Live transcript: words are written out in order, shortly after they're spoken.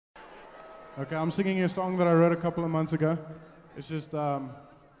Okay, I'm singing a song that I wrote a couple of months ago. It's just,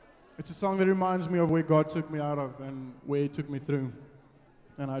 it's a song that reminds me of where God took me out of and where He took me through.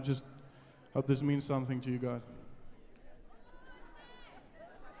 And I just hope this means something to you guys.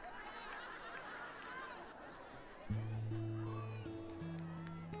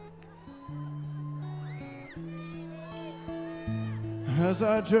 As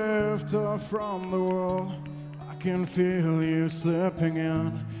I drift off from the world, I can feel you slipping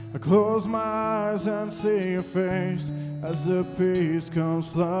in. I close my eyes and see your face as the peace comes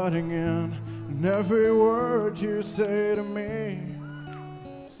flooding in. And every word you say to me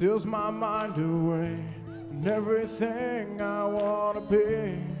steals my mind away. And everything I want to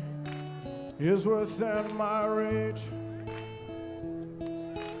be is within my reach.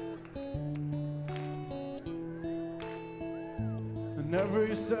 And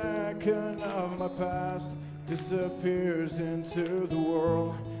every second of my past disappears into the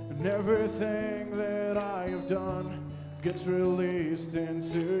world. And everything that I have done gets released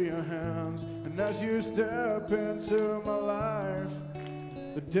into your hands. And as you step into my life,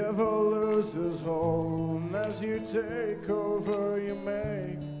 the devil loses hold. And as you take over, you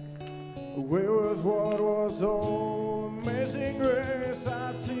make away with what was old. Amazing grace,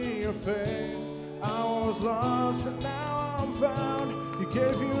 I see your face. I was lost, but now I'm found. You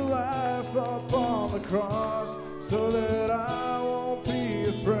gave your life up on the cross so that I won't be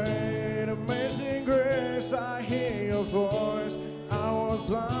afraid. Amazing grace, I hear your voice. I was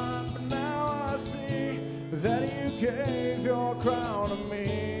blind, but now I see that you gave your crown to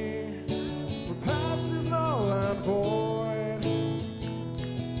me. For past is null and void.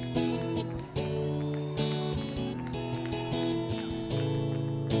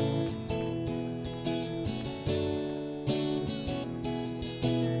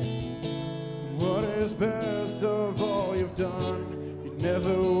 What is best of all you've done? You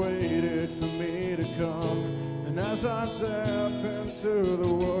never waited for me to come. And as I step into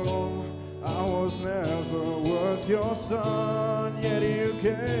the world, I was never worth your son. Yet you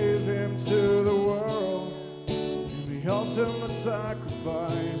gave him to the world. In the ultimate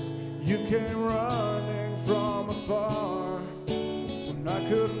sacrifice, you came running from afar when I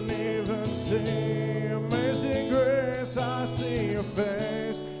couldn't even see. Amazing grace, I see your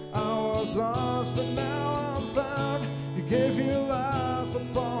face. I was lost, but now I'm found. You gave your life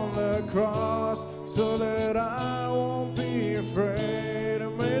upon the cross so that I won't be afraid.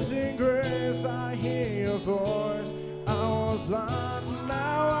 Amazing grace, I hear your voice. I was blind, but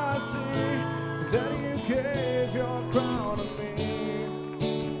now I see that you gave your crown to me.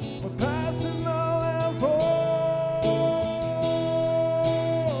 My past is null and void.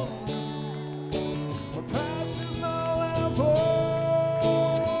 My past is null and void.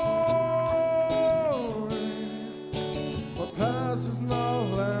 Past is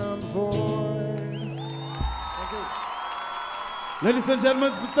null and void. Ladies and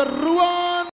gentlemen, Mr. Ruan